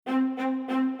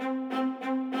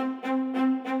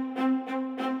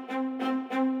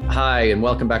Hi, and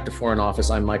welcome back to Foreign Office.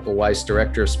 I'm Michael Weiss,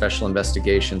 Director of Special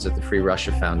Investigations at the Free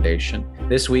Russia Foundation.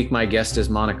 This week, my guest is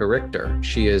Monica Richter.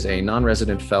 She is a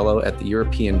non-resident fellow at the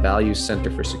European Values Center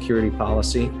for Security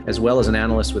Policy, as well as an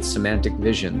analyst with Semantic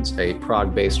Visions, a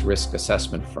Prague-based risk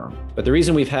assessment firm. But the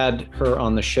reason we've had her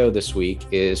on the show this week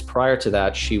is prior to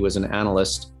that, she was an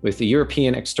analyst with the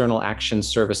European External Action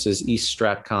Service's East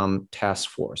Stratcom Task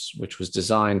Force, which was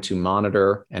designed to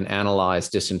monitor and analyze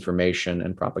disinformation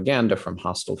and propaganda from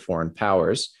hostile foreign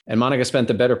powers. And Monica spent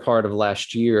the better part of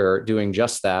last year doing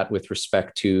just that with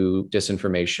respect to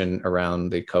disinformation around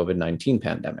the COVID-19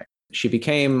 pandemic. She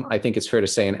became, I think it's fair to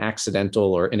say, an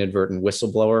accidental or inadvertent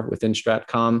whistleblower within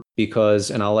Stratcom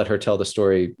because, and I'll let her tell the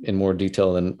story in more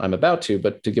detail than I'm about to,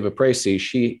 but to give a précis,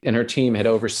 she and her team had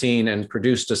overseen and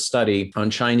produced a study on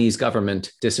Chinese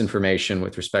government disinformation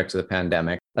with respect to the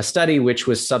pandemic, a study which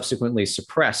was subsequently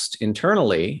suppressed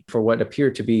internally for what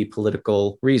appeared to be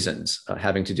political reasons,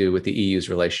 having to do with the EU's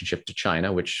relationship to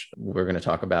China, which we're going to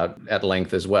talk about at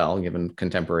length as well, given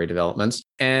contemporary developments.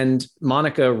 And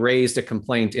Monica raised a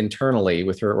complaint internally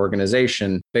with her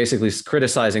organization, basically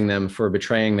criticizing them for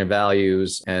betraying their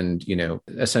values and,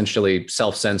 essentially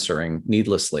self-censoring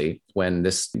needlessly when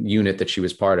this unit that she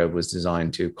was part of was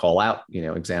designed to call out,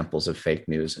 examples of fake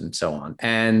news and so on.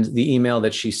 And the email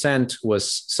that she sent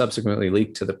was subsequently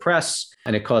leaked to the press,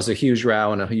 and it caused a huge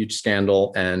row and a huge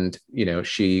scandal. And,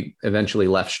 she eventually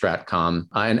left Stratcom,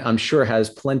 and I'm sure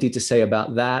has plenty to say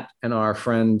about that. And our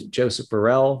friend Joseph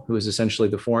Borrell, who is essentially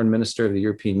the foreign minister of the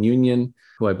European Union,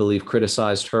 who I believe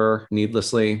criticized her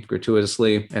needlessly,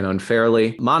 gratuitously, and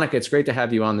unfairly. Monica, it's great to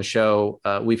have you on the show.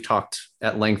 We've talked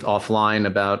at length offline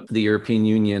about the European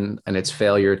Union and its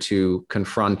failure to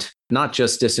confront not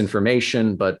just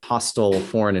disinformation, but hostile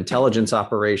foreign intelligence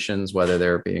operations, whether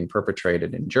they're being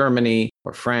perpetrated in Germany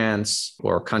or France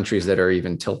or countries that are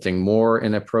even tilting more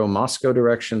in a pro-Moscow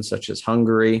direction, such as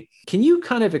Hungary. Can you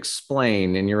kind of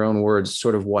explain in your own words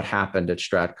sort of what happened at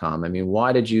Stratcom? I mean,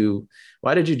 why did you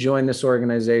join this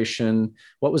organization?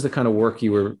 What was the kind of work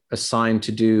you were assigned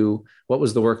to do? What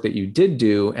was the work that you did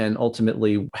do? And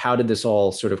ultimately, how did this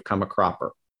all sort of come a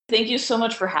cropper? Thank you so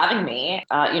much for having me.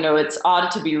 It's odd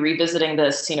to be revisiting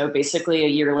this, basically a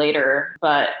year later,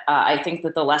 but I think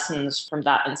that the lessons from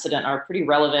that incident are pretty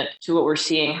relevant to what we're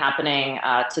seeing happening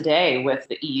today with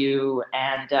the EU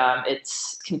and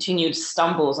its continued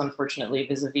stumbles, unfortunately,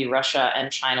 vis-a-vis Russia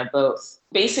and China both.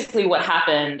 Basically what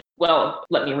happened, well,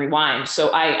 let me rewind.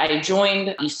 So I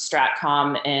joined East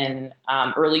Stratcom in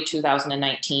early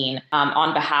 2019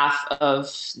 on behalf of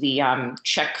the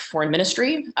Czech Foreign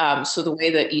Ministry. So the way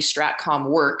that East Stratcom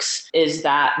works is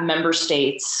that member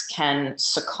states can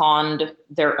second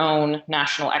their own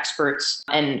national experts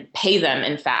and pay them,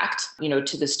 in fact,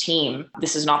 to this team.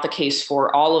 This is not the case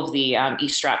for all of the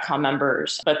East Stratcom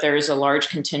members, but there is a large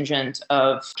contingent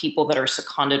of people that are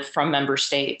seconded from member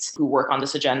states who work on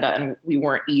this agenda, and we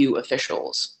weren't EU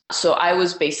officials. So I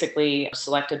was basically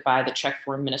selected by the Czech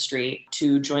Foreign Ministry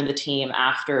to join the team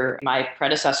after my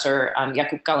predecessor,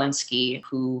 Jakub Galinsky,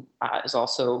 who is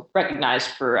also recognized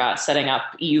for setting up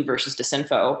EU versus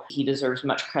Disinfo. He deserves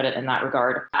much credit in that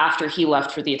regard, after he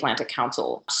left for the Atlantic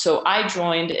Council. So I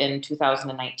joined in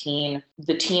 2019.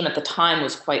 The team at the time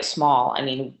was quite small. I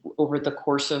mean, over the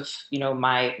course of,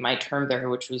 my term there,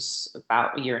 which was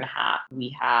about a year and a half, we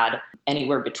had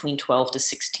anywhere between 12 to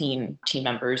 16 team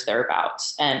members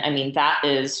thereabouts. And I mean, that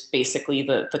is basically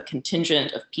the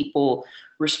contingent of people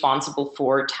responsible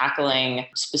for tackling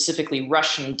specifically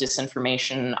Russian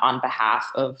disinformation on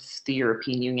behalf of the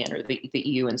European Union or the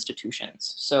EU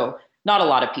institutions. So not a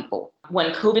lot of people.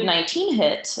 When COVID-19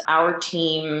 hit, our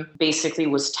team basically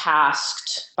was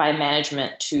tasked by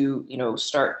management to,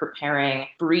 start preparing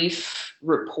brief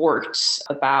reports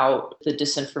about the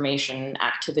disinformation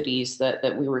activities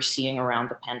that we were seeing around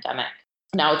the pandemic.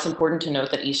 Now, it's important to note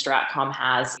that East Stratcom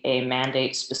has a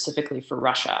mandate specifically for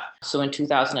Russia. So in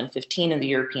 2015, in the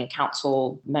European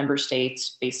Council, member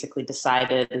states basically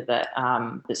decided that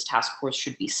this task force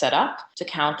should be set up to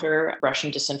counter Russian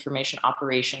disinformation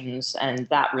operations. And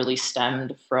that really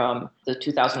stemmed from the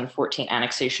 2014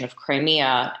 annexation of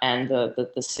Crimea and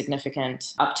the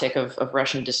significant uptick of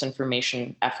Russian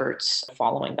disinformation efforts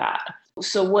following that.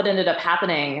 So what ended up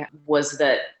happening was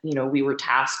that, we were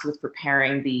tasked with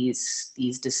preparing these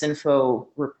disinfo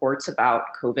reports about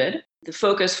COVID. The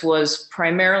focus was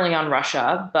primarily on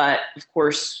Russia, but of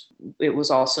course, it was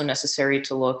also necessary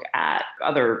to look at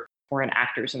other foreign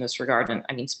actors in this regard. And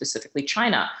I mean, specifically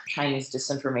China. Chinese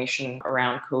disinformation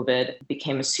around COVID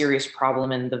became a serious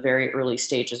problem in the very early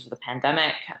stages of the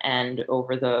pandemic. And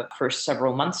over the first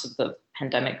several months of the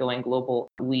pandemic going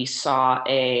global, we saw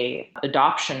a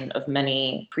adoption of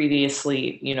many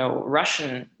previously,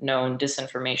 Russian known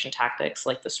disinformation tactics,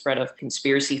 like the spread of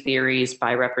conspiracy theories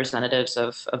by representatives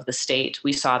of the state.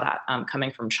 We saw that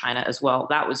coming from China as well.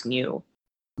 That was new.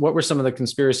 What were some of the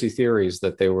conspiracy theories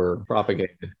that they were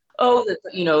propagating? Oh,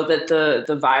 that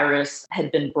the virus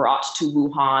had been brought to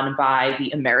Wuhan by the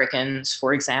Americans,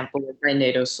 for example, by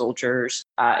NATO soldiers.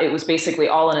 It was basically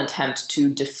all an attempt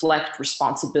to deflect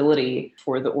responsibility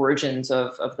for the origins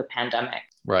of the pandemic.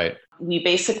 Right. We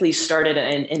basically started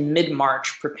in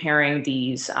mid-March preparing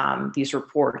these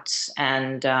reports,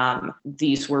 and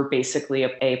these were basically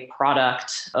a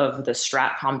product of the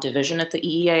Stratcom division at the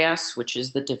EEAS, which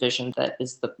is the division that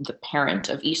is the parent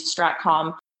of East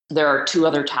Stratcom. There are two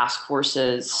other task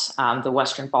forces, the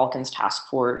Western Balkans Task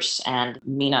Force and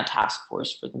MENA Task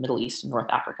Force for the Middle East and North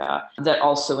Africa, that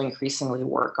also increasingly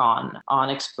work on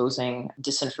exposing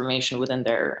disinformation within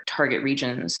their target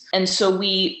regions. And so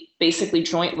we basically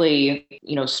jointly,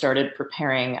 started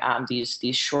preparing these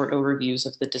short overviews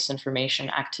of the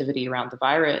disinformation activity around the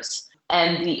virus.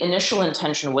 And the initial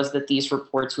intention was that these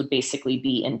reports would basically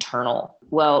be internal.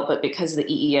 Well, but because the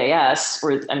EEAS,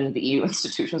 the EU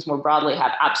institutions more broadly,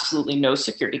 have absolutely no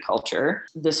security culture,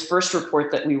 this first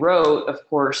report that we wrote, of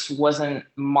course, wasn't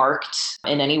marked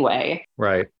in any way.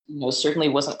 Right. Certainly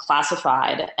wasn't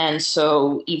classified. And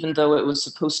so even though it was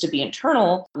supposed to be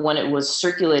internal, when it was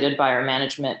circulated by our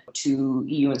management to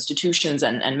EU institutions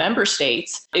and member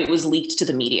states, it was leaked to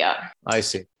the media. I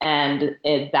see. And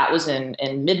that was in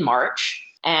mid-March.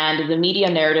 And the media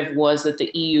narrative was that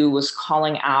the EU was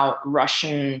calling out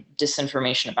Russian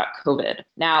disinformation about COVID.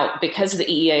 Now, because the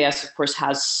EEAS, of course,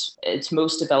 has its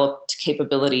most developed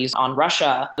capabilities on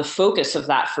Russia, the focus of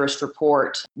that first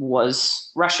report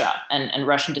was Russia and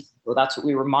Russian disinformation. That's what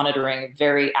we were monitoring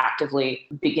very actively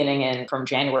beginning from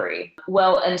January.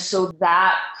 Well, and so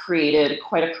that created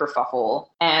quite a kerfuffle.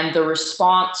 And the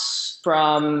response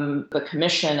from the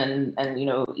Commission and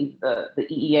the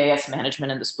EEAS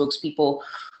management and the spokespeople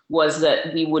was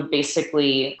that we would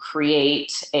basically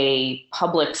create a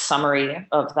public summary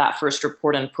of that first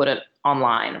report and put it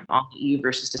online on the EU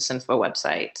versus Disinfo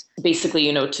website.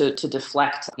 Basically, to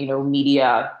deflect,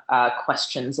 media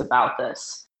questions about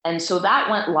this. And so that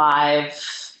went live,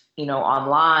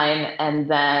 online, and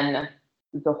then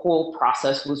the whole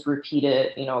process was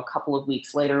repeated, a couple of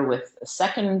weeks later with a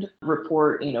second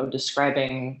report,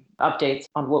 describing updates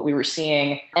on what we were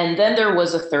seeing. And then there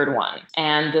was a third one.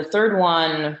 And the third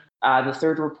one, the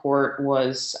third report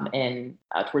was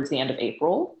towards the end of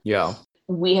April. Yeah.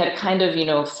 We had kind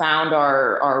of, found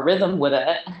our rhythm with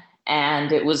it.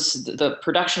 And it was the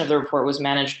production of the report was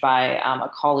managed by a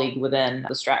colleague within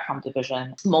the Stratcom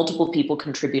division. Multiple people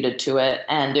contributed to it,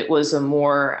 and it was a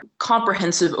more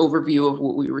comprehensive overview of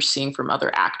what we were seeing from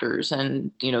other actors.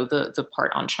 And the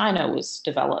part on China was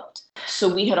developed. So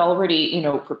we had already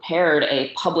prepared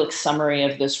a public summary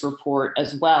of this report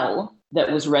as well, that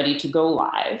was ready to go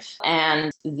live.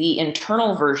 And the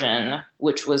internal version,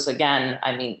 which was, again,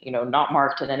 not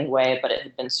marked in any way, but it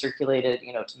had been circulated,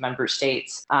 to member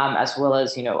states, as well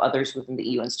as, others within the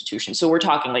EU institutions. So we're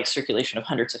talking like circulation of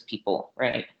hundreds of people,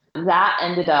 right? That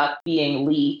ended up being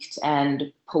leaked,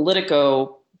 and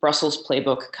Politico, Brussels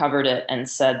Playbook, covered it and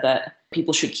said that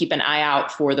people should keep an eye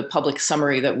out for the public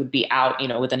summary that would be out,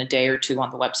 within a day or two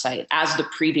on the website, as the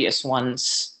previous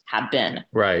ones had been.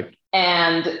 Right.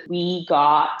 And we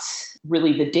got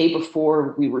really the day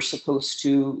before we were supposed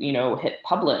to, hit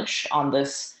publish on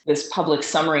this public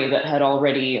summary that had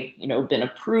already, been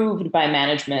approved by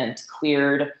management,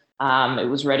 cleared. It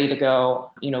was ready to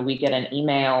go. We get an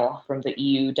email from the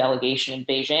EU delegation in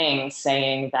Beijing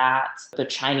saying that the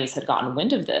Chinese had gotten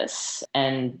wind of this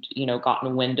and,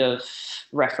 gotten wind of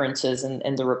references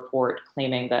in the report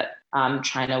claiming that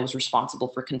China was responsible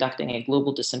for conducting a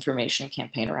global disinformation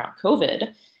campaign around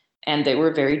COVID. And they were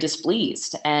very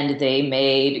displeased, and they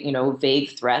made,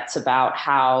 vague threats about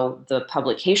how the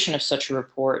publication of such a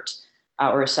report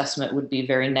or assessment would be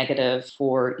very negative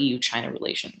for EU-China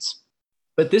relations.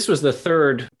 But this was the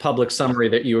third public summary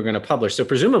that you were going to publish. So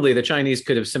presumably the Chinese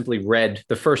could have simply read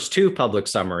the first two public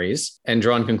summaries and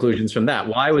drawn conclusions from that.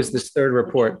 Why was this third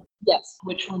report? Yes,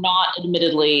 which were not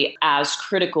admittedly as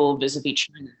critical vis-a-vis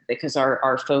China, because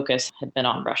our focus had been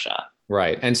on Russia.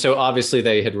 Right. And so obviously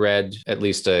they had read at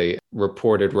least a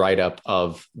reported write-up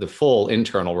of the full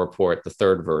internal report, the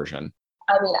third version.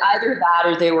 Either that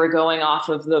or they were going off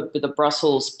of the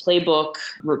Brussels Playbook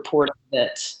report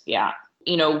that, yeah.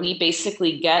 We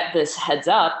basically get this heads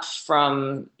up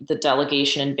from the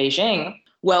delegation in Beijing.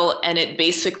 Well, and it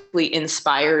basically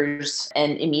inspires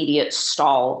an immediate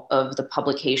stall of the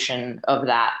publication of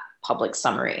that public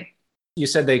summary. You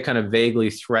said they kind of vaguely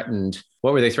threatened.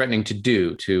 What were they threatening to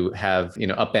do? To have,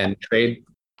 upend trade?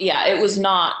 Yeah, it was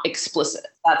not explicit.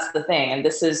 That's the thing. And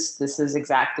this is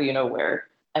exactly, where,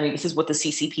 this is what the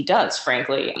CCP does,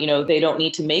 frankly. They don't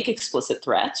need to make explicit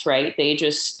threats, right? They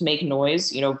just make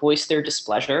noise, voice their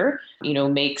displeasure,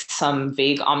 make some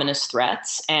vague, ominous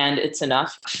threats. And it's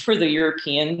enough for the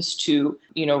Europeans to,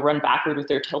 run backward with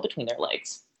their tail between their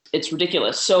legs. It's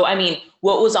ridiculous. So,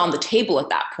 what was on the table at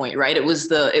that point, right? It was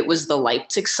the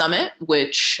Leipzig summit,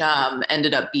 which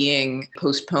ended up being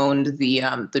postponed.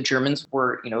 The Germans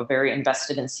were, very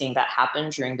invested in seeing that happen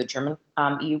during the German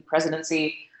EU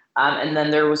presidency. And then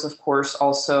there was, of course,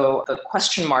 also the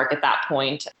question mark at that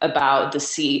point about the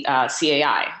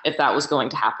CAI, if that was going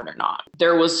to happen or not.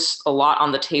 There was a lot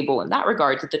on the table in that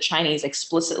regard that the Chinese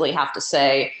explicitly have to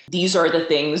say, these are the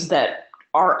things that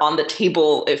are on the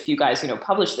table if you guys,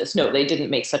 publish this. No, they didn't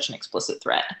make such an explicit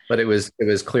threat. But it was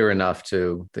clear enough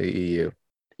to the EU.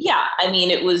 Yeah,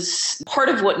 it was part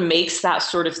of what makes that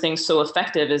sort of thing so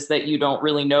effective is that you don't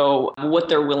really know what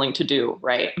they're willing to do,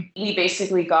 right? We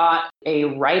basically got a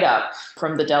write-up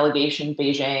from the delegation in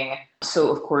Beijing. So,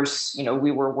 of course,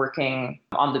 we were working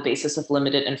on the basis of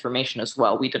limited information as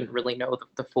well. We didn't really know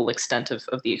the full extent of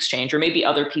the exchange, or maybe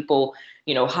other people,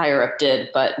 higher up did,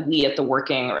 but we at the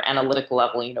working or analytical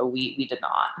level, we did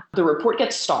not. The report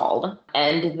gets stalled,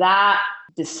 and that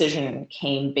decision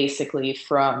came basically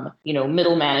from,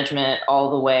 middle management all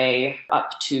the way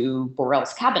up to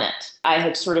Borrell's cabinet. I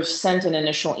had sort of sent an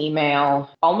initial email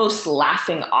almost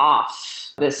laughing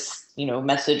off this,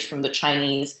 message from the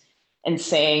Chinese and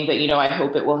saying that, I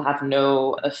hope it will have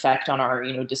no effect on our,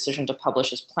 decision to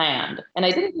publish as planned. And I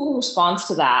didn't get a response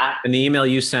to that. And the email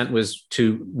you sent was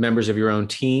to members of your own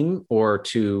team or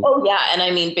to? Oh, yeah.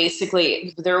 And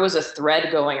basically, there was a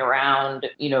thread going around,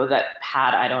 that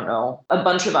had, I don't know, a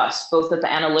bunch of us, both at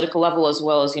the analytical level as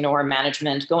well as, our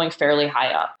management going fairly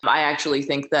high up. I actually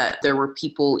think that there were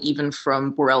people even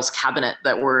from Borrell's cabinet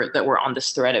that were on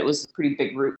this thread. It was a pretty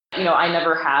big group. I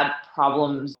never had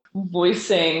problems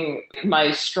voicing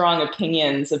my strong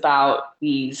opinions about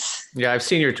these. Yeah, I've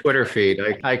seen your Twitter feed.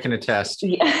 I can attest.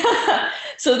 Yeah.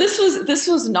 So this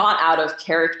was not out of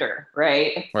character,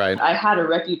 right? Right. I had a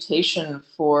reputation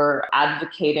for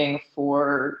advocating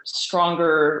for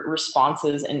stronger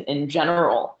responses in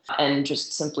general, and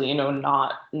just simply,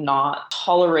 not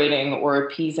tolerating or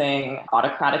appeasing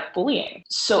autocratic bullying.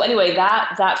 So anyway,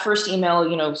 that first email,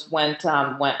 went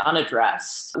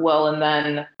unaddressed. Well, and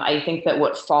then I think that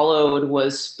what followed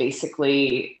was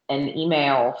basically an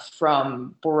email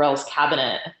from Borrell's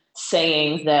cabinet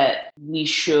saying that we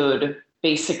should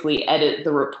basically edit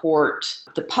the report,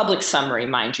 the public summary,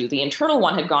 mind you. The internal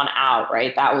one had gone out,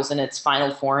 right? That was in its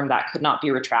final form. That could not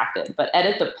be retracted. But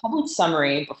edit the public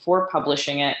summary before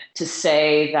publishing it to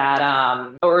say that,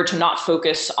 or to not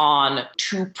focus on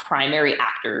two primary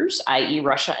actors, i.e.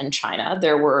 Russia and China.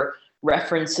 There were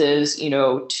references,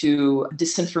 to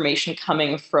disinformation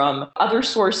coming from other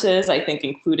sources, I think,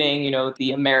 including,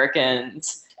 the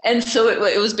Americans. And so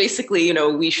it was basically,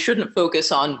 we shouldn't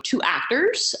focus on two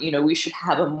actors. We should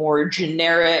have a more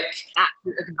generic,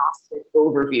 actor-agnostic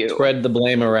overview. Spread the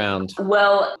blame around.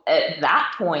 Well, at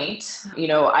that point,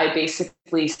 I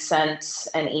basically sent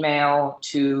an email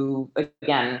to,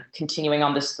 again, continuing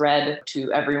on this thread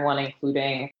to everyone,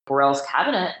 including Borrell's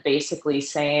cabinet, basically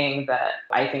saying that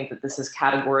I think that this is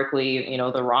categorically,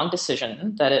 the wrong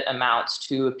decision, that it amounts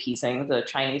to appeasing the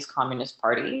Chinese Communist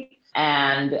Party.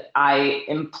 And I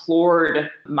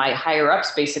implored my higher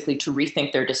ups basically to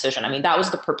rethink their decision. That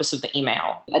was the purpose of the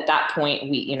email. At that point,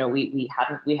 we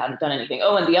hadn't done anything.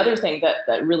 Oh, and the other thing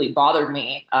that really bothered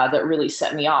me, that really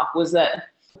set me off, was that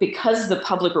because the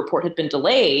public report had been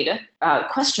delayed,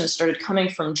 questions started coming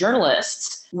from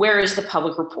journalists. Where is the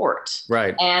public report?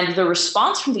 Right. And the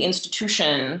response from the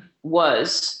institution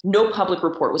was no public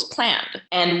report was planned.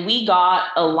 And we got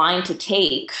a line to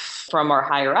take from our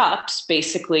higher ups,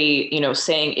 basically,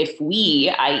 saying if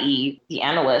we, i.e. the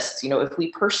analysts, if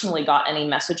we personally got any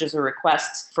messages or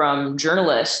requests from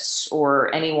journalists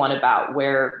or anyone about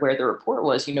where the report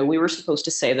was, we were supposed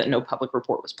to say that no public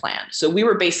report was planned. So we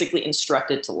were basically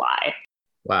instructed to lie.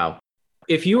 Wow.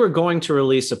 if you were going to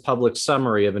release a public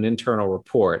summary of an internal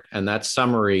report and that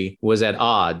summary was at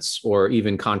odds or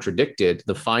even contradicted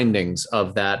the findings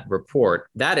of that report,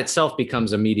 that itself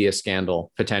becomes a media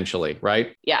scandal potentially,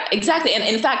 right? Yeah, exactly. And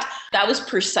in fact, that was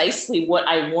precisely what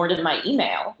I warned in my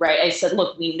email, right? I said,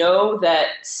 look, we know that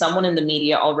someone in the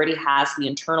media already has the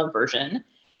internal version.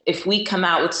 If we come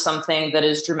out with something that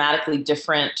is dramatically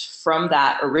different from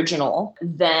that original,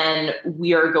 then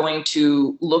we are going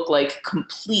to look like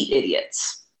complete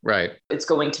idiots. Right. It's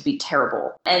going to be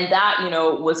terrible. And that,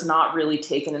 was not really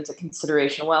taken into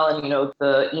consideration well. And,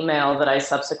 the email that I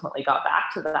subsequently got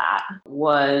back to that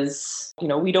was,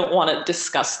 we don't want to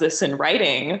discuss this in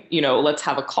writing, let's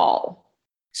have a call.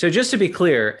 So just to be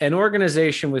clear, an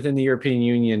organization within the European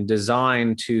Union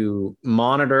designed to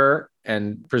monitor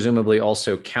and presumably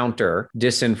also counter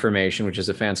disinformation, which is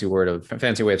a fancy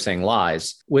way of saying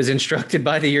lies, was instructed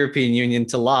by the European Union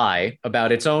to lie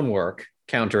about its own work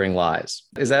countering lies.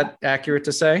 Is that accurate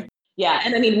to say? Yeah.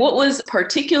 And I mean, what was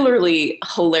particularly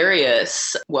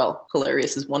hilarious, well,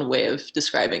 hilarious is one way of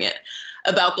describing it,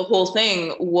 about the whole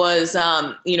thing was,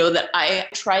 that I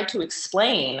tried to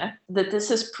explain that this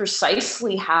is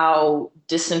precisely how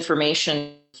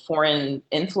disinformation, foreign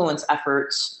influence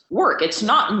efforts work. It's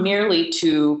not merely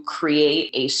to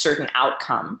create a certain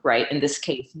outcome, right? In this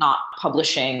case, not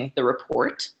publishing the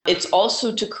report. It's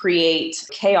also to create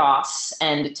chaos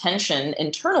and tension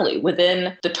internally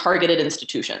within the targeted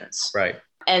institutions. Right.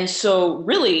 And so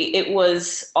really it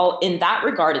was all in that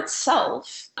regard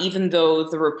itself, even though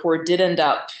the report did end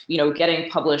up, getting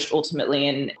published ultimately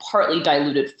in partly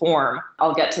diluted form.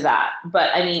 I'll get to that. But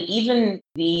I mean, even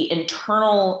the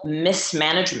internal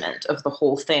mismanagement of the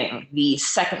whole thing, the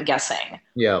second guessing,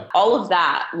 all of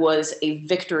that was a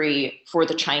victory for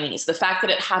the Chinese. The fact that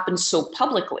it happened so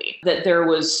publicly, that there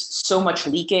was so much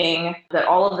leaking, that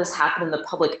all of this happened in the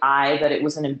public eye, that it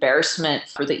was an embarrassment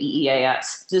for the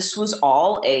EEAS. This was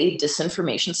all a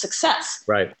disinformation success.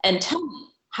 Right. And tell me,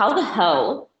 how the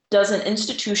hell does an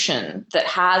institution that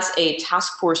has a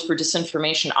task force for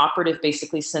disinformation operative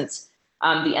basically since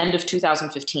the end of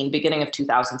 2015, beginning of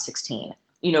 2016,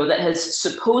 that has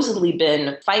supposedly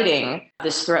been fighting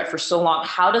this threat for so long,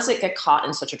 how does it get caught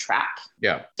in such a trap?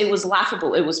 Yeah. It was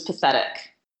laughable. It was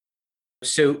pathetic.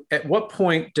 So at what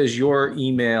point does your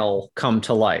email come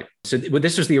to light? So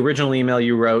this was the original email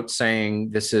you wrote saying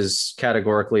this is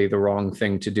categorically the wrong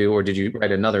thing to do, or did you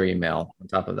write another email on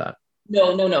top of that?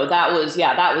 No. That was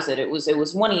it. It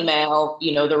was one email,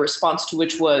 the response to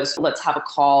which was, let's have a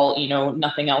call,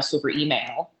 nothing else over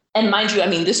email. And mind you, I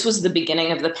mean, this was the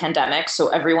beginning of the pandemic, so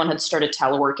everyone had started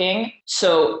teleworking.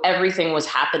 So everything was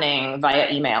happening via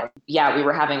email. Yeah, we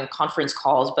were having conference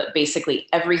calls, but basically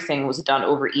everything was done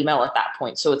over email at that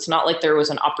point. So it's not like there was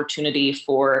an opportunity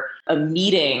for a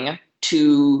meeting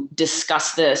to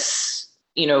discuss this,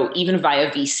 even via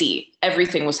VC.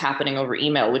 Everything was happening over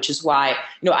email, which is why,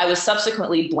 I was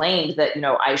subsequently blamed that,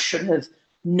 I should have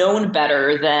known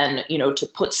better than, to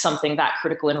put something that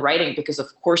critical in writing, because of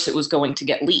course it was going to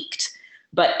get leaked.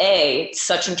 But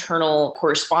such internal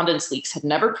correspondence leaks had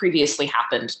never previously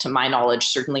happened to my knowledge,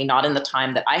 certainly not in the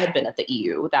time that I had been at the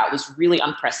EU. That was really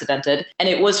unprecedented. And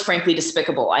it was frankly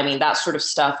despicable. I mean, that sort of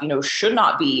stuff, should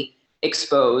not be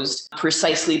exposed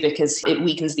precisely because it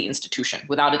weakens the institution,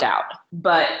 without a doubt.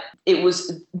 But it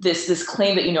was this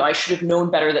claim that, I should have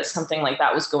known better that something like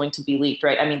that was going to be leaked,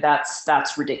 right? I mean,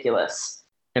 that's ridiculous.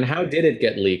 And how did it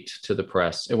get leaked to the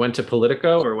press? It went to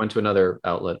Politico or it went to another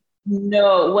outlet?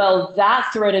 No, well, that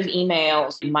thread of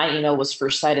emails, my email was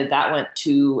first cited, that went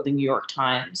to the New York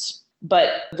Times.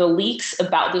 But the leaks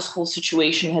about this whole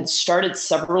situation had started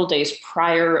several days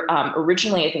prior.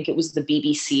 Originally, I think it was the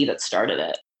BBC that started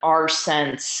it. Our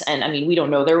sense, and I mean, we don't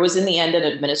know, there was in the end an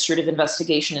administrative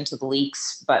investigation into the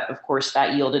leaks, but of course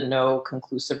that yielded no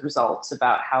conclusive results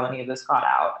about how any of this got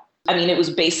out. I mean, it was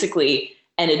basically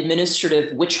an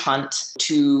administrative witch hunt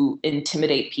to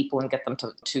intimidate people and get them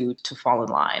to fall in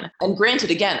line. And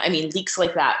granted, again, I mean, leaks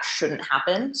like that shouldn't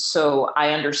happen, so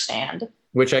I understand.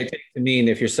 Which I take to mean,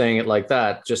 if you're saying it like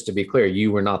that, just to be clear,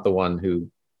 you were not the one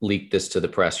who leaked this to the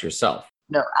press yourself.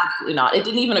 No, absolutely not. It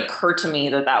didn't even occur to me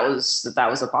that that was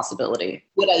a possibility.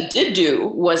 What I did do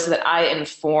was that I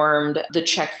informed the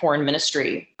Czech Foreign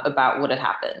Ministry about what had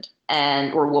happened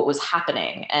or what was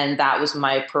happening. And that was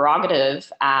my prerogative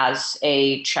as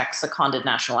a Czech seconded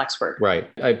national expert.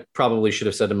 Right. I probably should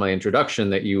have said in my introduction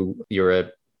that you're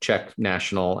a Czech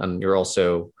national and you're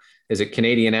also Is it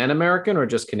Canadian and American or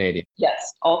just Canadian?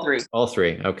 Yes, all three. All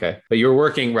three. Okay. But you're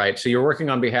working, right. So you're working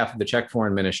on behalf of the Czech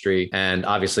Foreign Ministry, and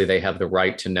obviously they have the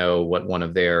right to know what one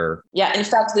of their. Yeah. In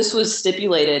fact, this was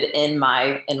stipulated in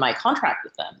my contract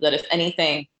with them, that if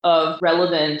anything of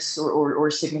relevance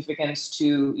or significance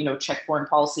to, Czech foreign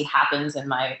policy happens in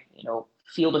my,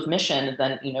 field of mission,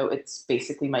 then, it's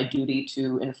basically my duty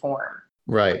to inform.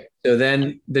 Right. So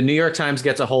then the New York Times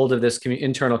gets a hold of this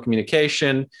internal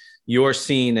communication. You're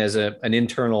seen as an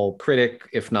internal critic,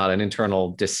 if not an internal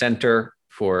dissenter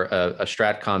for a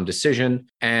Stratcom decision,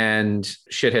 and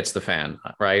shit hits the fan,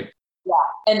 right? Yeah.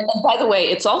 And by the way,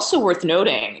 it's also worth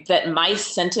noting that my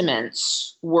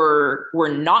sentiments were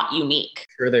not unique.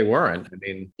 Sure they weren't.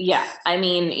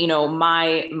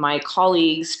 My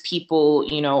colleagues, people,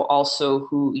 also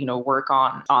who, work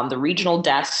on the regional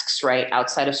desks, right,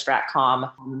 outside of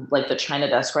Stratcom, like the China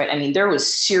desk, right? I mean, there was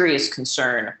serious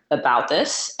concern about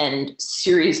this and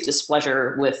serious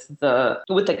displeasure with the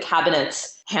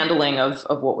cabinet's handling of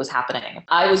what was happening.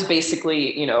 I was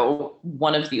basically,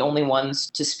 one of the only ones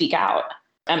to speak out.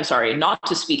 I'm sorry, not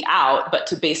to speak out, but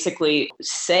to basically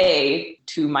say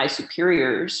to my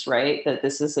superiors, right, that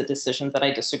this is a decision that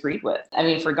I disagreed with. I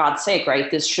mean, for God's sake, right,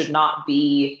 this should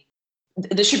be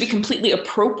completely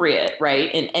appropriate,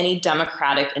 right, in any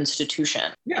democratic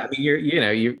institution. Yeah, I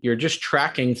mean, you're just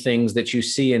tracking things that you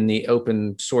see in the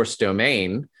open source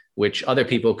domain, which other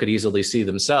people could easily see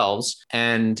themselves.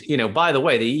 And, by the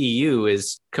way, the EU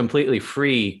is completely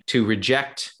free to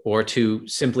reject or to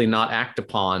simply not act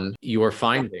upon your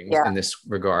findings in this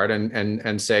regard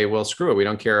and say, well, screw it. We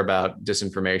don't care about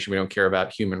disinformation. We don't care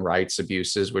about human rights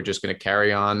abuses. We're just going to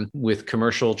carry on with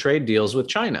commercial trade deals with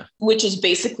China. Which is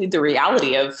basically the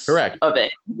reality of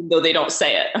it, even though they don't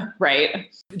say it,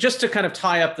 right? Just to kind of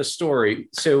tie up the story.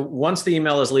 So once the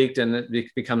email is leaked and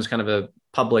it becomes kind of a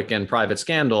public and private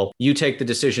scandal, you take the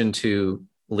decision to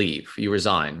leave. You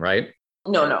resign, right?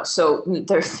 No. So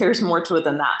there's more to it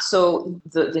than that. So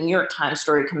the New York Times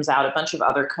story comes out, a bunch of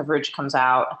other coverage comes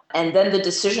out, and then the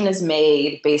decision is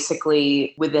made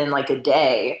basically within like a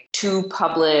day to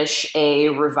publish a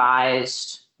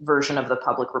revised version of the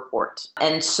public report.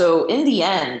 And so in the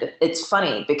end, it's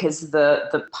funny because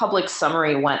the public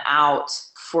summary went out,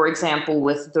 for example,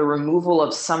 with the removal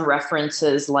of some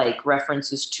references, like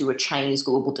references to a Chinese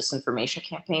global disinformation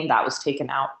campaign. That was taken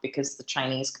out because the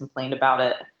Chinese complained about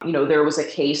it. There was a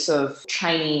case of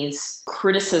Chinese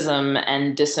criticism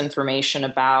and disinformation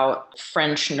about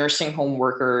French nursing home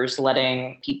workers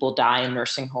letting people die in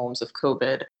nursing homes of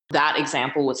COVID. That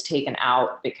example was taken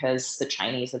out because the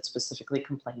Chinese had specifically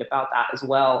complained about that as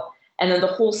well. And then the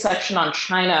whole section on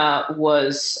China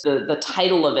was the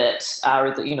title of it,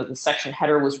 or the section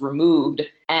header was removed,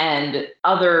 and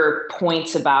other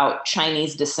points about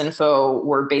Chinese disinfo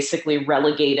were basically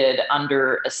relegated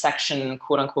under a section,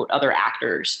 quote unquote, other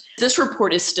actors. This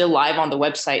report is still live on the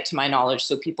website, to my knowledge,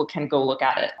 so people can go look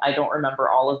at it. I don't remember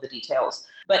all of the details.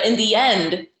 But in the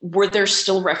end, were there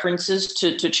still references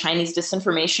to Chinese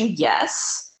disinformation?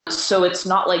 Yes. So it's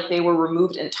not like they were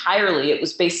removed entirely. It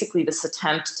was basically this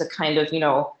attempt to kind of,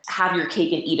 have your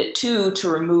cake and eat it too, to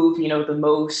remove, the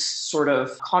most sort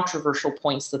of controversial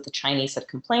points that the Chinese had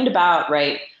complained about,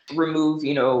 right? Remove,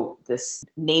 this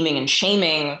naming and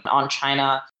shaming on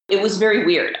China. It was very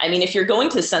weird. I mean, if you're going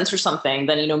to censor something,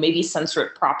 then, maybe censor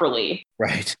it properly.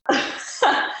 Right.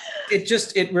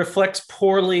 It reflects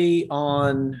poorly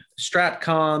on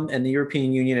Stratcom and the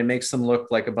European Union. It makes them look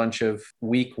like a bunch of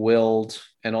weak-willed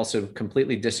and also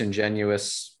completely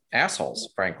disingenuous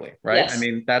assholes, frankly, right? Yes. I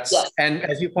mean, and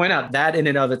as you point out, that in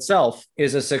and of itself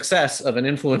is a success of an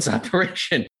influence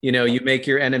operation. You make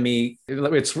your enemy,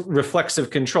 it's reflexive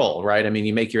control, right? I mean,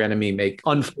 you make your enemy make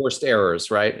unforced errors,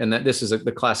 right? And that this is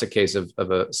the classic case of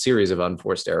a series of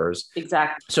unforced errors.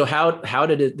 Exactly. So how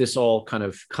did this all kind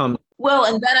of come? Well,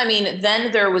 and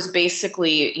then there was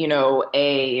basically,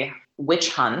 a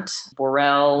witch hunt.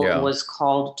 Borrell was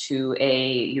called to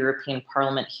a European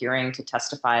Parliament hearing to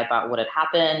testify about what had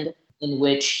happened, in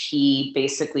which he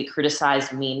basically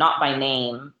criticized me, not by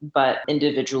name, but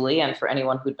individually. And for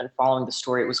anyone who'd been following the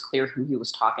story, it was clear who he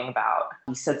was talking about.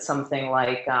 He said something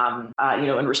like,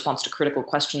 in response to critical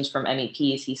questions from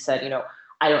MEPs, he said,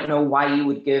 I don't know why you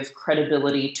would give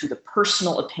credibility to the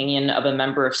personal opinion of a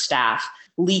member of staff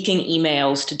leaking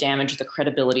emails to damage the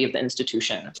credibility of the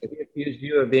institution. He accused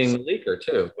you of being the leaker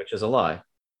too, which is a lie.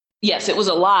 Yes, it was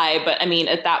a lie. But I mean,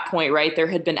 at that point, right, there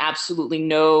had been absolutely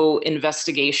no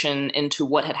investigation into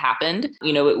what had happened.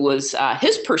 It was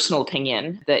his personal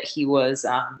opinion that he was,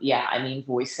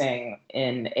 voicing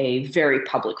in a very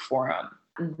public forum.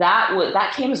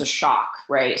 That came as a shock,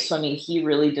 right? So, I mean, he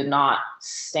really did not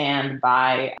stand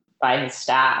by by his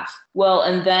staff. Well,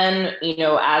 and then,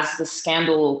 as the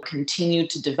scandal continued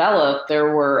to develop,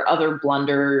 there were other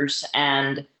blunders.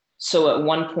 And so at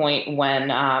one point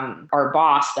when our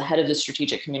boss, the head of the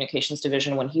strategic communications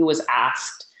division, when he was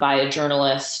asked by a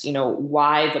journalist,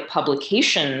 why the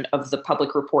publication of the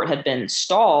public report had been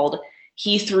stalled,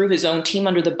 he threw his own team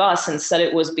under the bus and said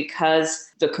it was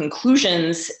because the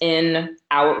conclusions in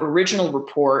our original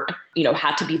report,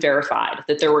 had to be verified,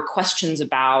 that there were questions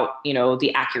about,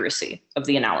 the accuracy of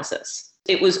the analysis.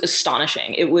 It was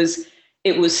astonishing. It was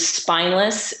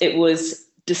spineless. It was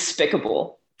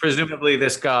despicable. Presumably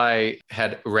this guy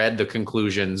had read the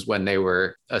conclusions when they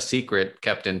were a secret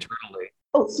kept internally.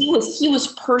 Oh, he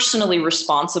was personally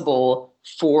responsible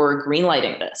for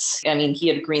greenlighting this. I mean, he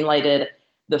had greenlighted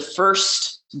the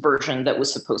first version that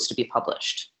was supposed to be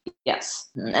published. Yes.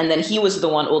 And then he was the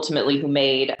one ultimately who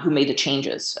made the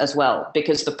changes as well,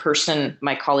 because the person,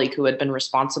 my colleague who had been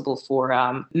responsible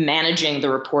for managing the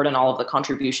report and all of the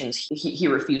contributions, he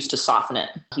refused to soften it.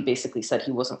 He basically said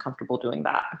he wasn't comfortable doing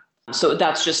that. So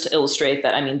that's just to illustrate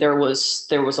that, I mean, there was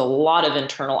a lot of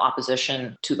internal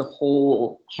opposition to the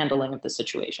whole handling of the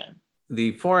situation.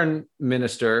 The foreign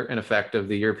minister, in effect, of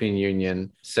the European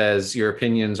Union says your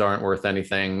opinions aren't worth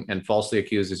anything and falsely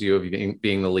accuses you of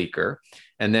being the leaker.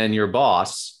 And then your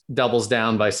boss doubles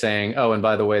down by saying, oh, and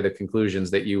by the way, the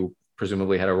conclusions that you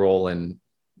presumably had a role in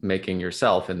making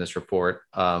yourself in this report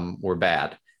were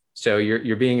bad. So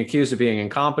you're being accused of being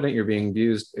incompetent. You're being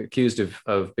accused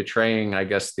of betraying, I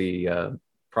guess, the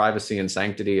privacy and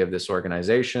sanctity of this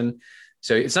organization.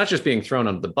 So it's not just being thrown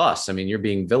under the bus. I mean, you're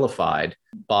being vilified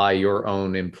by your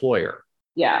own employer.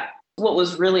 Yeah. What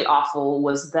was really awful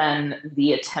was then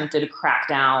the attempted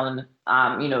crackdown,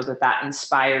 that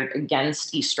inspired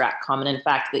against eStratCom. And in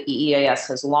fact, the EEAS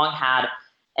has long had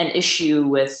an issue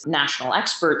with national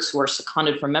experts who are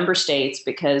seconded from member states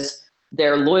because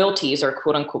their loyalties are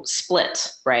quote unquote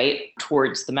split, right,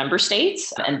 towards the member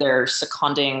states, and they're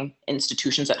seconding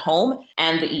institutions at home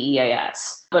and the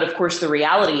EEAS. But of course, the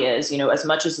reality is, as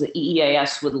much as the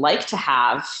EEAS would like to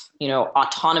have,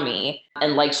 autonomy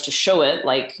and likes to show it,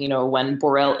 like, when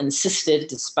Borrell insisted,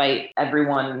 despite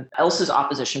everyone else's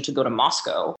opposition, to go to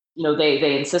Moscow,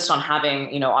 they insist on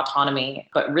having, autonomy,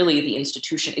 but really the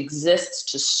institution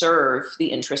exists to serve the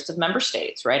interests of member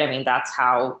states, right? I mean, that's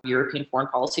how European foreign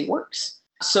policy works.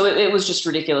 So it was just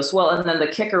ridiculous. Well, and then the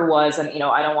kicker was, and,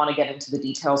 I don't want to get into the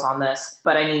details on this,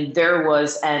 but I mean, there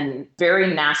was a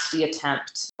very nasty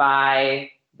attempt by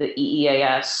the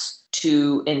EEAS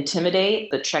to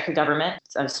intimidate the Czech government,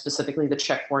 specifically the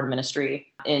Czech foreign ministry,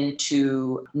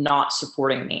 into not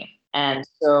supporting me. And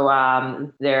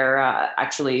so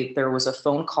there was a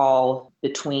phone call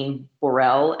between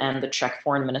Borrell and the Czech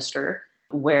foreign minister,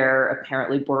 where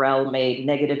apparently Borrell made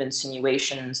negative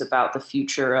insinuations about the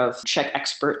future of Czech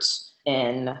experts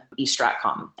in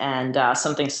eStratCom. And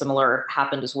something similar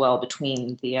happened as well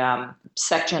between the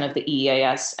SecGen of the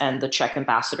EEAS and the Czech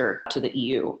ambassador to the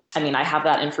EU. I mean, I have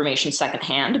that information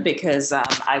secondhand because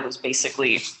I was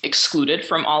basically excluded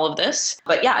from all of this.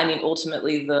 But yeah, I mean,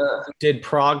 ultimately Did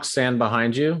Prague stand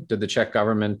behind you? Did the Czech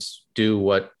government do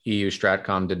what EU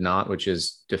Stratcom did not, which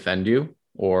is defend you?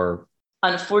 Or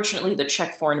unfortunately, the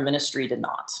Czech foreign ministry did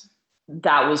not.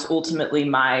 That was ultimately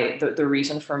the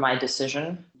reason for my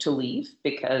decision to leave,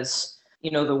 because,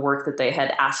 the work that they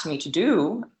had asked me to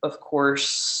do, of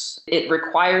course, it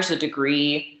requires a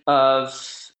degree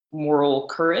of moral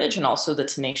courage and also the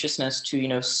tenaciousness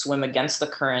to, swim against the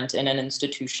current in an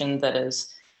institution that is,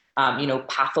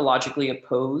 pathologically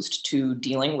opposed to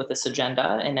dealing with this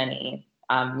agenda in any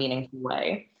meaningful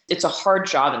way. It's a hard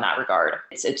job in that regard.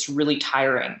 It's really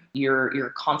tiring.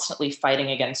 You're constantly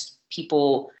fighting against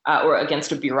people or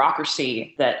against a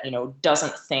bureaucracy that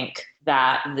doesn't think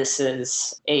that this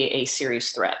is a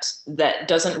serious threat, that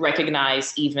doesn't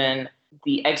recognize even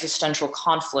the existential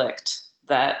conflict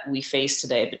that we face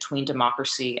today between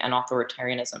democracy and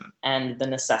authoritarianism and the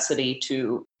necessity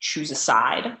to choose a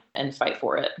side and fight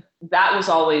for it. That was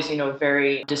always,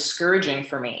 very discouraging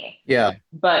for me. Yeah.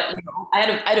 But I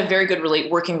had a very good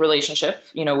working relationship,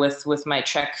 with my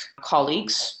Czech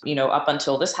colleagues, up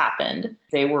until this happened.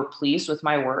 They were pleased with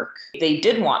my work. They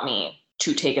did want me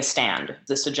to take a stand.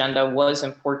 This agenda was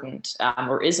important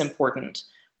or is important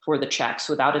for the Czechs,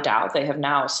 without a doubt. They have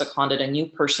now seconded a new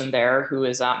person there who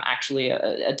is actually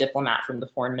a diplomat from the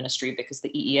foreign ministry, because the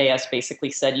EEAS basically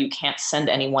said you can't send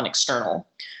anyone external.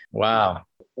 Wow.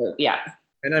 So, yeah.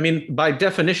 And I mean, by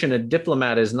definition, a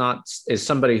diplomat is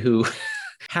somebody who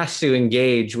has to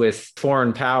engage with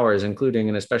foreign powers, including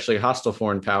and especially hostile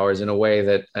foreign powers, in a way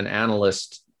that an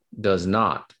analyst does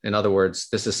not. In other words,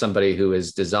 this is somebody who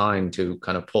is designed to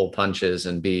kind of pull punches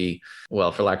and be,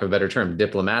 well, for lack of a better term,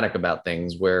 diplomatic about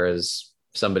things, whereas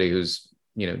somebody who's,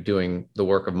 doing the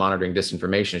work of monitoring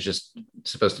disinformation is just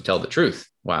supposed to tell the truth.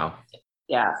 Wow.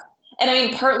 Yeah. And I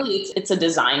mean, partly it's a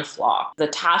design flaw. The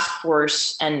task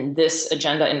force and this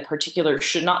agenda in particular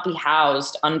should not be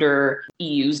housed under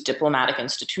EU's diplomatic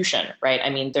institution, right? I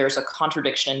mean, there's a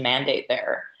contradiction in mandate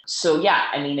there. So yeah,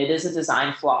 I mean, it is a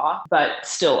design flaw, but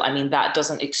still, I mean, that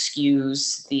doesn't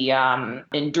excuse the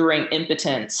enduring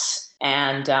impotence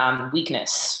and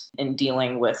weakness in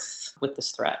dealing with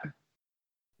this threat.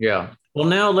 Yeah. Well,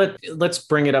 now let's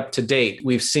bring it up to date.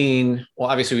 We've seen, well,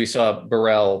 obviously we saw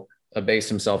Borrell abase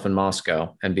himself in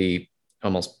Moscow and be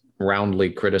almost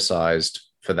roundly criticized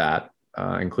for that,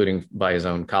 including by his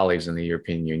own colleagues in the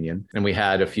European Union. And we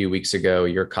had a few weeks ago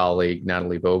your colleague,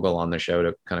 Natalie Vogel, on the show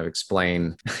to kind of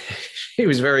explain. She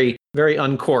was very, very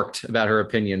uncorked about her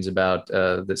opinions about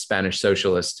the Spanish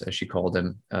socialist, as she called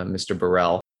him, Mr.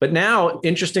 Borrell. But now,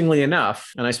 interestingly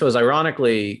enough, and I suppose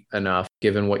ironically enough,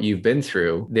 given what you've been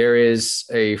through, there is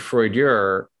a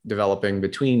froideur developing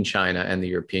between China and the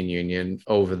European Union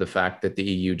over the fact that the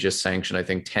EU just sanctioned, I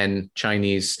think, 10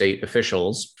 Chinese state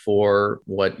officials for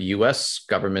what US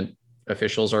government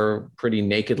officials are pretty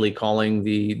nakedly calling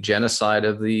the genocide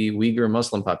of the Uyghur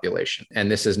Muslim population. And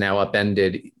this has now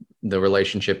upended the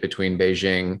relationship between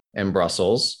Beijing and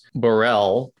Brussels.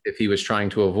 Borrell, if he was trying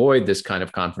to avoid this kind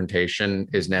of confrontation,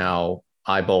 is now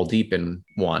eyeball deep in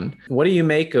one. What do you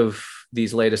make of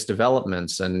these latest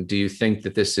developments? And do you think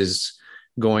that this is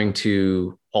going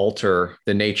to alter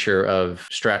the nature of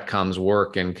Stratcom's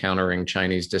work in countering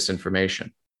Chinese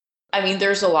disinformation? I mean,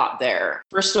 there's a lot there.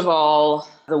 First of all,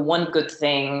 the one good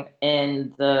thing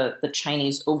in the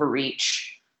Chinese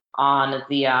overreach on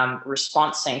the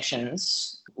response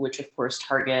sanctions, which of course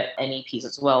target MEPs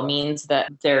as well, means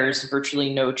that there's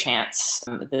virtually no chance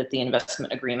that the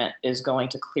investment agreement is going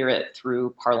to clear it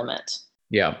through Parliament.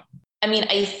 Yeah. I mean,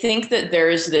 I think that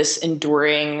there's this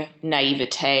enduring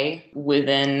naivete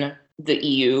within the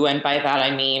EU. And by that,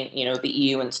 I mean, the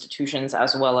EU institutions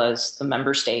as well as the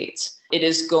member states. It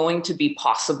is going to be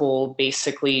possible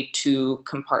basically to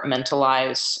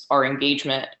compartmentalize our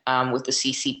engagement with the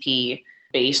CCP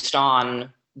based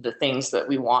on the things that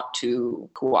we want to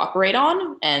cooperate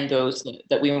on and those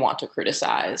that we want to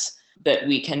criticize, that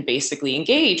we can basically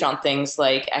engage on things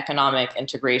like economic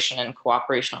integration and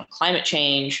cooperation on climate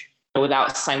change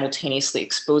without simultaneously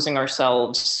exposing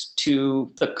ourselves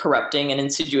to the corrupting and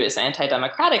insidious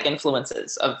anti-democratic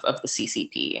influences of the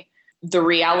CCP. The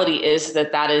reality is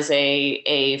that is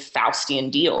a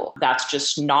Faustian deal. That's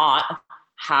just not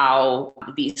how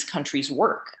these countries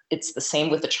work. It's the same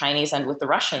with the Chinese and with the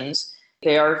Russians.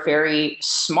 They are very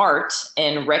smart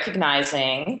in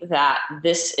recognizing that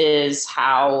this is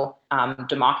how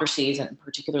democracies, and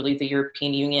particularly the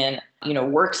European Union,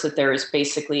 works, that there is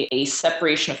basically a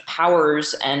separation of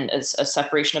powers and a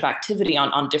separation of activity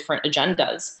on different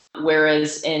agendas.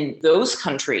 Whereas in those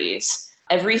countries,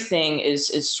 everything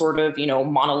is sort of,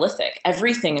 monolithic.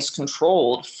 Everything is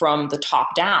controlled from the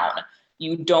top down.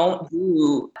 You don't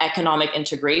do economic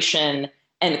integration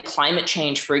and climate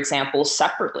change, for example,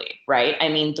 separately, right? I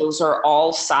mean, those are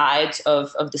all sides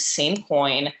of the same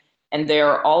coin, and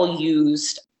they're all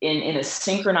used in a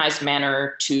synchronized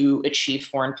manner to achieve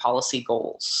foreign policy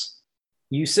goals.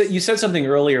 You said something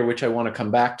earlier, which I want to come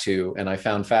back to, and I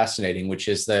found fascinating, which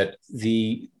is that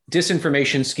the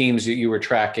disinformation schemes that you were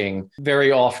tracking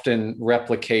very often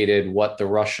replicated what the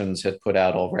Russians had put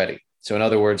out already. So in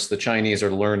other words, the Chinese are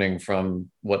learning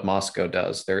from what Moscow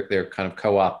does. They're kind of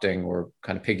co-opting or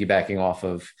kind of piggybacking off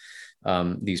of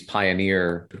these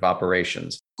pioneer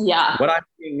operations. Yeah. What I'm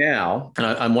seeing now, and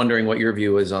I'm wondering what your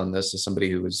view is on this as somebody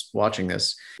who is watching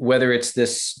this, whether it's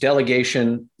this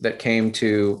delegation that came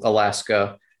to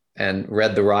Alaska and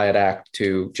read the riot act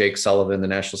to Jake Sullivan, the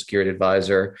national security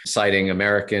advisor, citing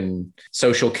American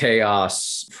social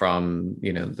chaos from,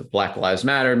 the Black Lives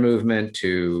Matter movement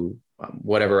to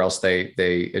whatever else they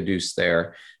adduce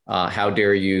there. How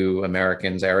dare you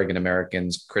Americans, arrogant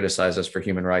Americans, criticize us for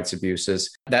human rights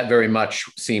abuses? That very much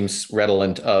seems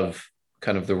redolent of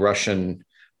kind of the Russian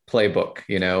playbook.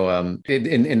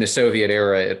 In the Soviet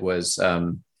era, it was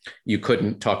you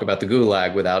couldn't talk about the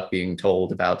Gulag without being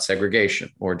told about segregation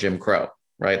or Jim Crow,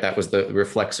 right? That was the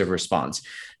reflexive response.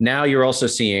 Now you're also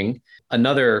seeing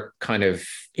another kind of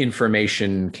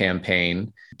information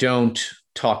campaign. Don't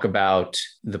talk about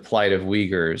the plight of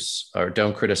Uyghurs or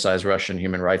don't criticize Russian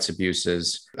human rights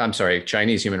abuses. I'm sorry,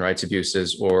 Chinese human rights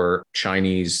abuses or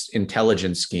Chinese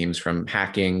intelligence schemes from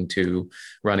hacking to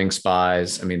running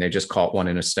spies. I mean, they just caught one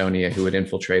in Estonia who had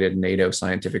infiltrated NATO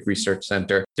Scientific Research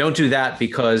Center. Don't do that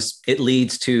because it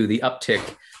leads to the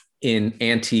uptick in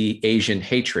anti-Asian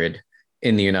hatred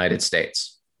in the United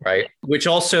States, right? Which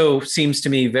also seems to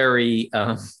me very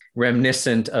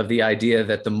reminiscent of the idea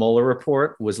that the Mueller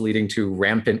report was leading to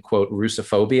rampant, quote,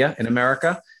 Russophobia in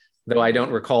America, though I don't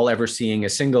recall ever seeing a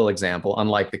single example,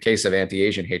 unlike the case of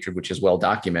anti-Asian hatred, which is well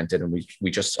documented, and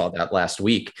we just saw that last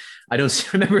week. I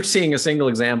don't remember seeing a single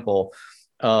example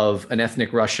of an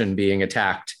ethnic Russian being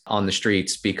attacked on the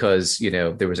streets because,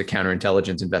 there was a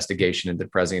counterintelligence investigation into the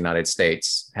president of the United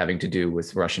States having to do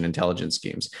with Russian intelligence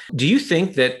schemes. Do you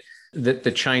think that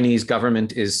the Chinese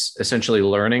government is essentially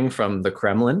learning from the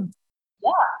Kremlin?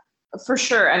 Yeah, for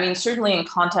sure. I mean, certainly in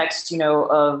context,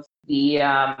 of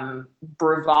the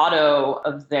bravado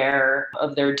of their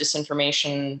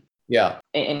disinformation. Yeah.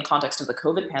 In context of the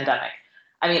COVID pandemic.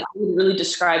 I mean, I would really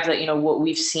describe that, what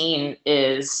we've seen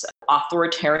is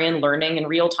authoritarian learning in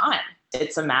real time.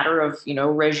 It's a matter of,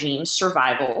 regime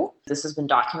survival. This has been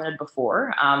documented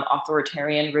before.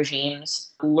 Authoritarian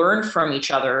regimes learn from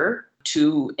each other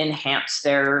to enhance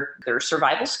their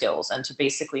survival skills and to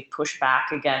basically push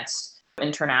back against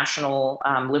international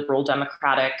liberal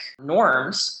democratic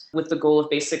norms with the goal of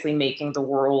basically making the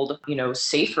world,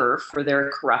 safer for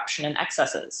their corruption and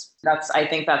excesses. I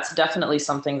think that's definitely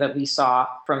something that we saw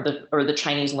from the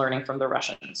Chinese learning from the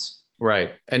Russians.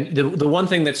 Right. And the one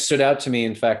thing that stood out to me,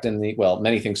 in fact,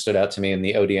 many things stood out to me in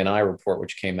the ODNI report,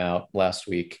 which came out last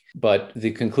week. But the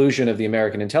conclusion of the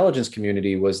American intelligence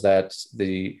community was that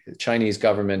the Chinese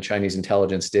government, Chinese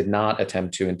intelligence did not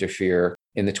attempt to interfere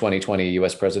in the 2020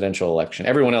 US presidential election.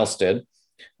 Everyone else did.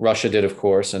 Russia did, of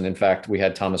course. And in fact, we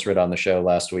had Thomas Ritt on the show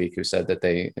last week who said that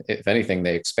if anything,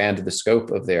 they expanded the scope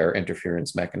of their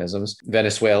interference mechanisms.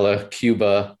 Venezuela,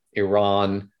 Cuba,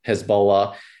 Iran,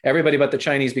 Hezbollah, everybody but the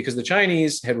Chinese, because the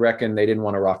Chinese had reckoned they didn't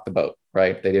want to rock the boat,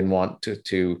 right? They didn't want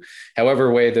to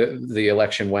however way the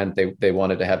election went, they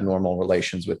wanted to have normal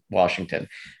relations with Washington.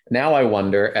 Now I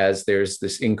wonder, as there's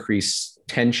this increased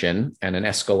tension and an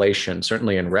escalation,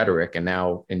 certainly in rhetoric, and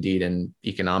now indeed in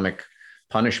economic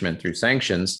punishment through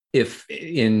sanctions, if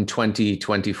in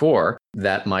 2024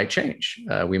 that might change.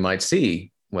 We might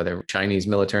see whether Chinese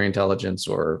military intelligence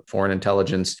or foreign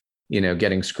intelligence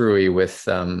getting screwy with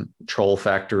troll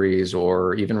factories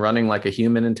or even running like a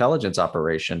human intelligence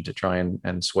operation to try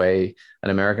and sway an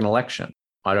American election.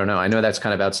 I don't know. I know that's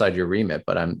kind of outside your remit,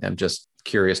 but I'm just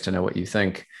curious to know what you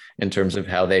think in terms of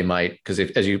how they might, because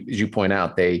as you point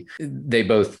out, they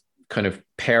both kind of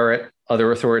parrot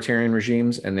other authoritarian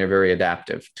regimes and they're very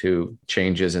adaptive to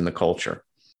changes in the culture.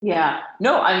 Yeah,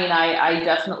 no, I mean, I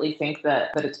definitely think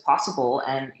that it's possible.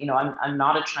 And, I'm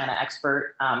not a China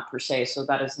expert per se, so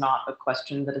that is not a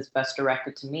question that is best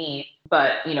directed to me.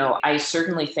 But, I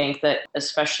certainly think that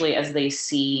especially as they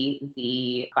see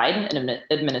the Biden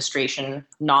administration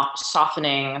not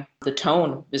softening the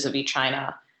tone vis-a-vis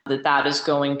China, that is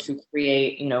going to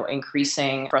create,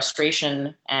 increasing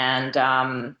frustration and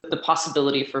the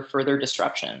possibility for further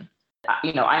disruption.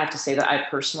 I have to say that I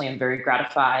personally am very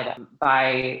gratified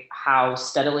by how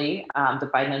steadily the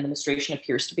Biden administration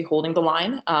appears to be holding the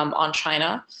line on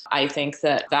China. I think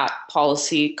that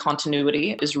policy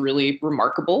continuity is really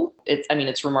remarkable.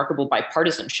 It's remarkable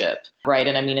bipartisanship, right?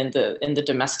 And I mean, in the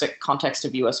domestic context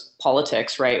of U.S.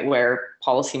 politics, right, where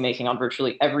policymaking on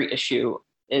virtually every issue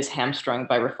is hamstrung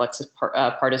by reflexive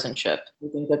partisanship. I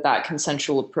think that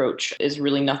consensual approach is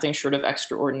really nothing short of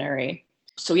extraordinary.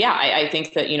 So yeah, I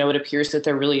think that, it appears that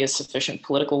there really is sufficient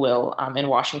political will in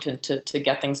Washington to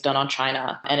get things done on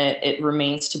China. And it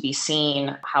remains to be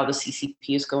seen how the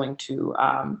CCP is going to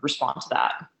respond to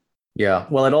that. Yeah,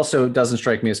 well, it also doesn't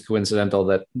strike me as coincidental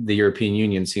that the European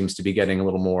Union seems to be getting a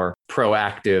little more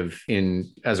proactive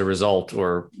as a result,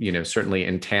 or, certainly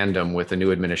in tandem with the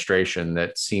new administration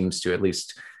that seems to at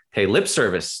least pay lip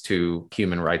service to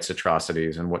human rights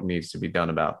atrocities and what needs to be done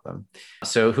about them.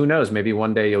 So who knows, maybe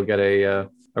one day you'll get a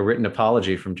written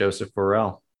apology from Joseph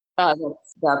Borrell.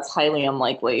 That's highly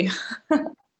unlikely.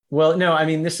 Well, no, I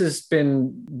mean, this has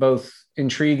been both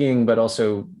intriguing, but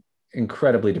also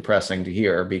incredibly depressing to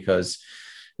hear because,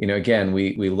 again,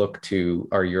 we look to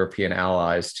our European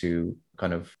allies to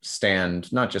kind of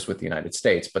stand, not just with the United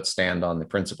States, but stand on the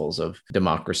principles of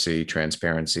democracy,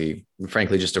 transparency, and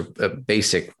frankly, just a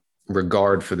basic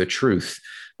regard for the truth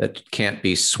that can't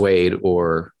be swayed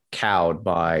or cowed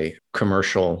by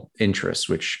commercial interests,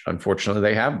 which unfortunately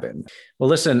they have been. Well,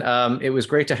 listen, it was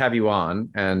great to have you on,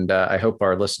 and I hope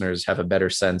our listeners have a better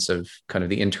sense of kind of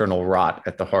the internal rot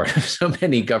at the heart of so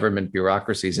many government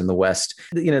bureaucracies in the West.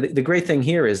 The great thing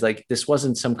here is like this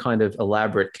wasn't some kind of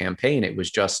elaborate campaign. It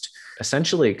was just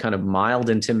essentially kind of mild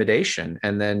intimidation.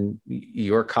 And then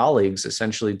your colleagues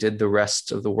essentially did the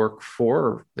rest of the work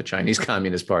for the Chinese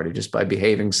Communist Party just by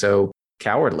behaving so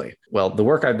cowardly. Well, the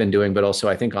work I've been doing, but also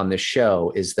I think on this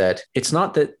show, is that it's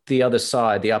not that the other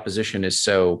side, the opposition, is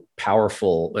so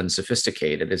powerful and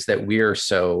sophisticated, it's that we're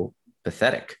so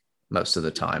pathetic most of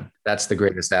the time. That's the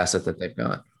greatest asset that they've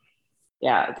got.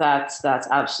 Yeah, that's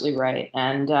absolutely right.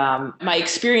 And my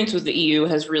experience with the EU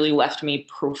has really left me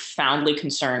profoundly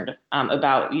concerned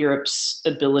about Europe's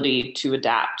ability to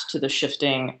adapt to the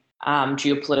shifting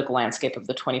geopolitical landscape of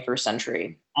the 21st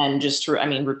century. And just to,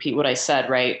 repeat what I said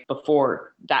right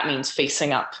before, that means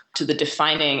facing up to the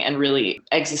defining and really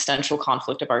existential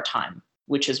conflict of our time,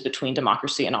 which is between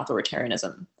democracy and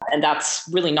authoritarianism. And that's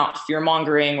really not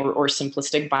fear-mongering or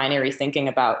simplistic binary thinking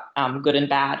about good and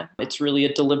bad. It's really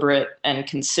a deliberate and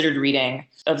considered reading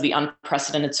of the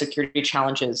unprecedented security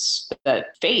challenges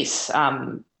that face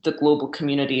the global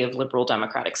community of liberal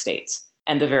democratic states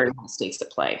and the very states at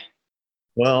play.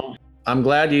 Well, I'm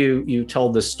glad you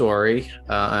told this story.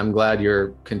 I'm glad you're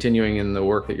continuing in the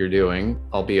work that you're doing,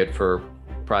 albeit for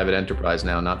private enterprise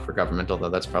now, not for government, although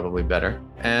that's probably better.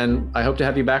 And I hope to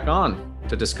have you back on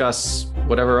to discuss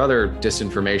whatever other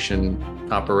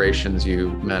disinformation operations you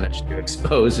manage to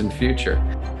expose in future.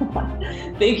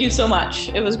 Thank you so much.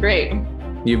 It was great.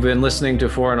 You've been listening to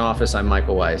Foreign Office. I'm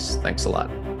Michael Weiss. Thanks a lot.